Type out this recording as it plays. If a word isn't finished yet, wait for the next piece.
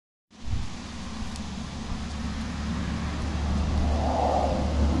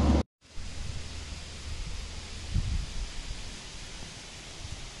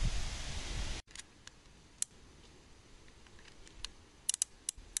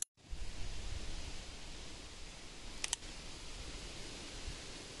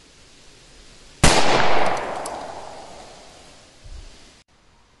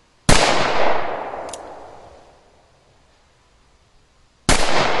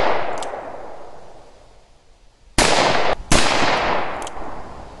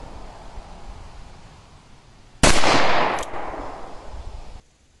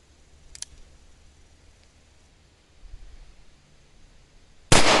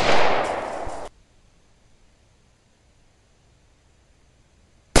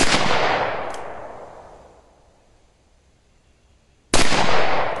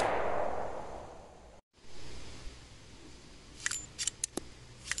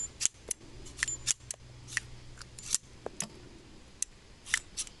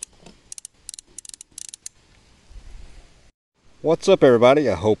What's up, everybody?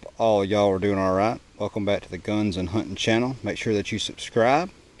 I hope all y'all are doing alright. Welcome back to the Guns and Hunting channel. Make sure that you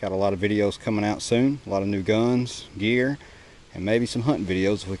subscribe. Got a lot of videos coming out soon. A lot of new guns, gear, and maybe some hunting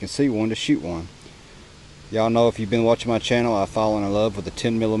videos if we can see one to shoot one. Y'all know, if you've been watching my channel, I've fallen in love with the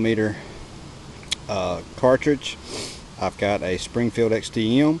 10mm cartridge. I've got a Springfield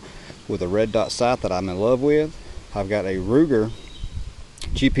XTM with a red dot sight that I'm in love with. I've got a Ruger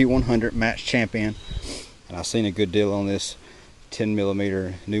GP100 Match Champion, and I've seen a good deal on this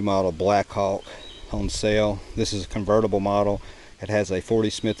 10mm new model Blackhawk on sale. This is a convertible model. It has a 40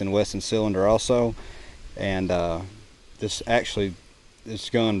 Smith & Wesson cylinder also, and this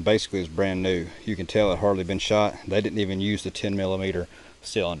gun basically is brand new. You can tell it hardly been shot. They didn't even use the 10mm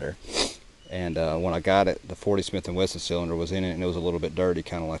cylinder, and when I got it, the 40 Smith & Wesson cylinder was in it, and it was a little bit dirty,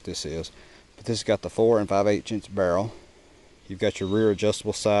 kind of like this is. But this has got the 4 5/8 inch barrel. You've got your rear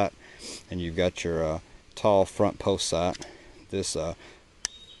adjustable sight, and you've got your tall front post sight. This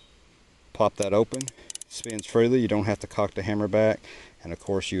pop that open, spins freely. You don't have to cock the hammer back, and of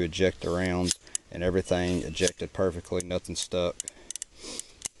course you eject the rounds, and everything ejected perfectly, nothing stuck.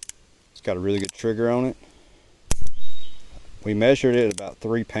 It's got a really good trigger on it. We measured it, about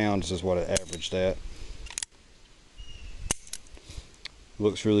 3 pounds is what it averaged at.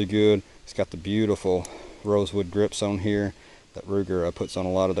 Looks really good. It's got the beautiful rosewood grips on here that Ruger puts on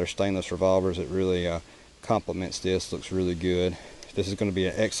a lot of their stainless revolvers. It really complements this. Looks really good. This is going to be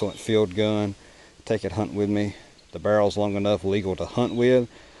an excellent field gun. Take it hunting with me. The barrel's long enough, legal to hunt with.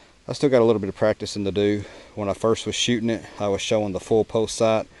 I still got a little bit of practicing to do. When I first was shooting it, I was showing the full post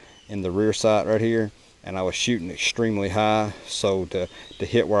sight in the rear sight right here, and I was shooting extremely high, so to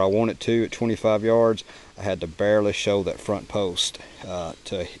hit where I wanted to at 25 yards, I had to barely show that front post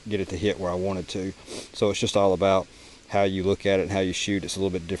to get it to hit where I wanted to. So it's just all about how you look at it and how you shoot. It's a little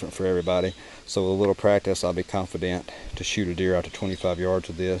bit different for everybody. So with a little practice, I'll be confident to shoot a deer out to 25 yards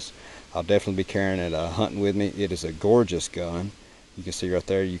with this. I'll definitely be carrying it hunting with me. It is a gorgeous gun. You can see right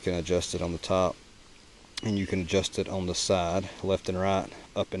there, you can adjust it on the top, and you can adjust it on the side, left and right,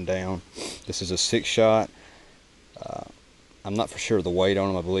 up and down. This is a 6-shot. I'm not for sure the weight on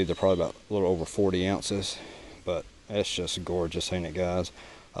them. I believe they're probably about a little over 40 ounces, but that's just gorgeous, ain't it, guys?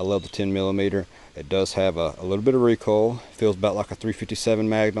 I love the 10mm. It does have a little bit of recoil. Feels about like a 357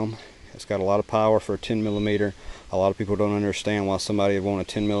 Magnum. It's got a lot of power for a 10mm. A lot of people don't understand why somebody would want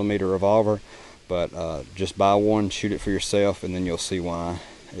a 10mm revolver, but just buy one, shoot it for yourself, and then you'll see why.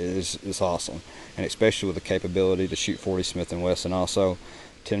 It's awesome, and especially with the capability to shoot 40 Smith & Wesson also.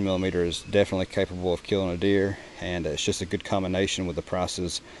 10mm is definitely capable of killing a deer, and it's just a good combination with the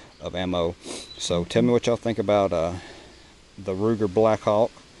prices of ammo. So tell me what y'all think about the Ruger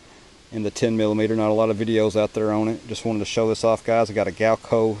Blackhawk in the 10mm. Not a lot of videos out there on it. Just wanted to show this off, guys. I got a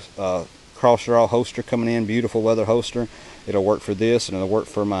Galco cross-draw holster coming in, beautiful leather holster. It'll work for this, and it'll work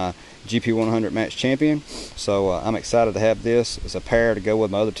for my GP100 Match Champion. So I'm excited to have this as a pair to go with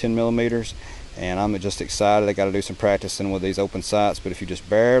my other 10mm, and I'm just excited. I got to do some practicing with these open sights, but if you just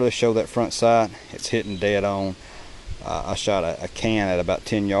barely show that front sight, it's hitting dead on. I shot a can at about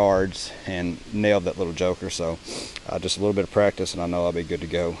 10 yards and nailed that little joker. So just a little bit of practice, and I know I'll be good to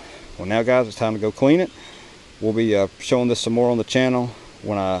go. Well, now, guys, it's time to go clean it. We'll be showing this some more on the channel.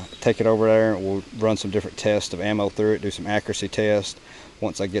 When I take it over there, we'll run some different tests of ammo through it, do some accuracy tests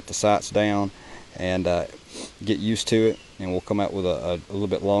once I get the sights down and get used to it, and we'll come out with a little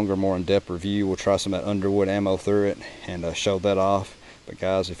bit longer, more in-depth review. We'll try some of that Underwood ammo through it and show that off. But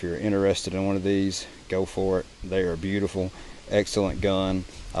guys, if you're interested in one of these, go for it. They are beautiful, excellent gun.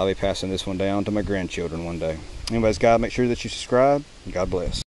 I'll be passing this one down to my grandchildren one day. Anyways, guys, make sure that you subscribe, and God bless.